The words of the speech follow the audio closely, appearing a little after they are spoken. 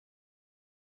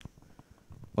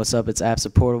What's up? It's App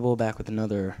Supportable back with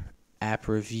another app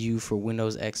review for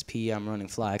Windows XP. I'm running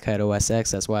FlyKite OS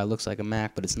X. That's why it looks like a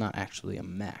Mac, but it's not actually a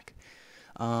Mac.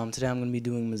 Today I'm going to be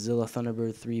doing Mozilla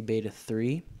Thunderbird 3 Beta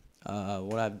 3.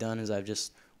 What I've done is I've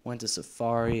just went to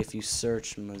Safari. If you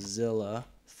search Mozilla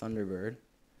Thunderbird,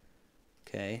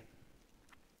 okay,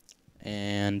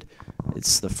 and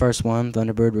it's the first one,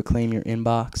 Thunderbird Reclaim Your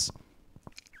Inbox.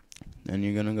 And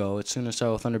you're going to go, it's going to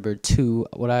start with Thunderbird 2.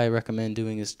 What I recommend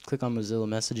doing is click on Mozilla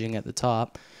Messaging at the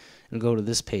top and go to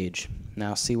this page.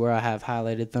 Now see where I have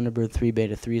highlighted Thunderbird 3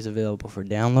 Beta 3 is available for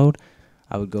download.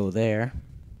 I would go there.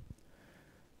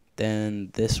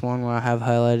 Then this one where I have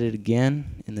highlighted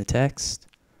again in the text.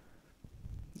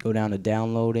 Go down to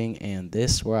downloading, and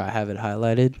this where I have it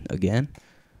highlighted again.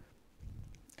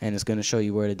 And it's going to show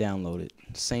you where to download it.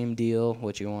 Same deal.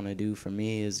 What you want to do for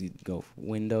me is you go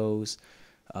Windows,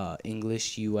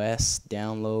 English US,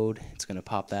 download. It's going to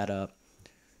pop that up.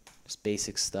 Just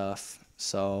basic stuff.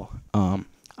 So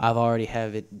I've already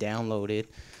have it downloaded,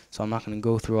 so I'm not going to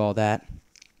go through all that.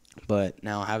 But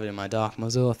now I have it in my dock.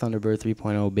 Mozilla Thunderbird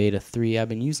 3.0 Beta 3. I've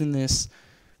been using this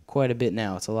quite a bit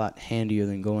now. It's a lot handier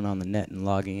than going on the net and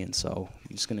logging in. So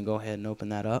I'm just going to go ahead and open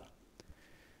that up.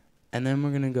 And then we're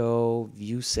going to go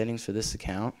view settings for this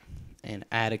account and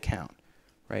add account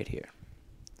right here.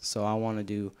 So I want to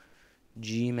do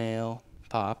Gmail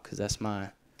pop because that's my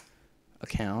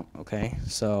account. Okay,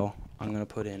 so I'm going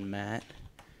to put in Matt,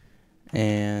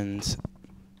 and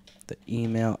the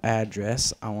email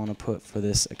address I want to put for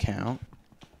this account.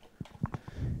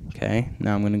 Okay,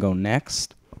 now I'm going to go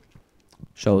next.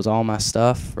 Shows all my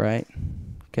stuff, right?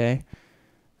 Okay,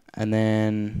 and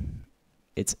then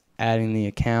it's adding the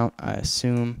account, I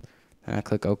assume, and I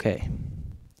click OK.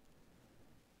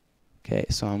 Okay,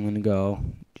 so I'm going to go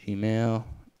Gmail,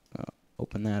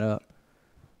 open that up,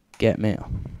 get mail.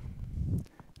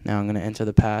 Now I'm going to enter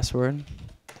the password,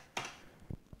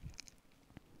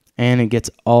 and it gets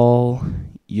all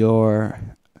your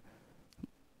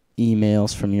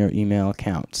emails from your email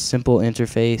account. Simple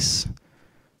interface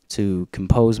to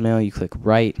compose mail. You click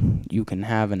write. You can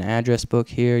have an address book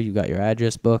here. You got your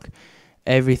address book.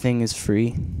 Everything is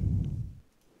free.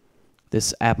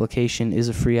 This application is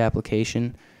a free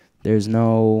application. There's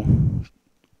no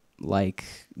like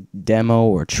demo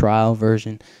or trial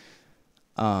version.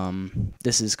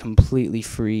 This is completely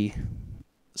free,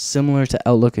 similar to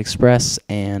Outlook Express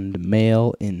and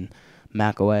Mail in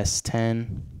macOS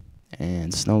 10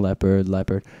 and Snow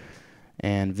Leopard,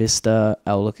 and Vista,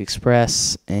 Outlook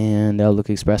Express, and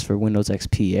Outlook Express for Windows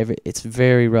XP. It's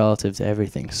very relative to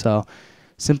everything. So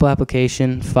simple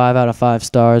application, 5 out of 5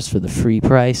 stars for the free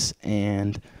price,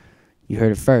 and you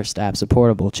heard it first, App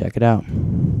Supportable. Check it out.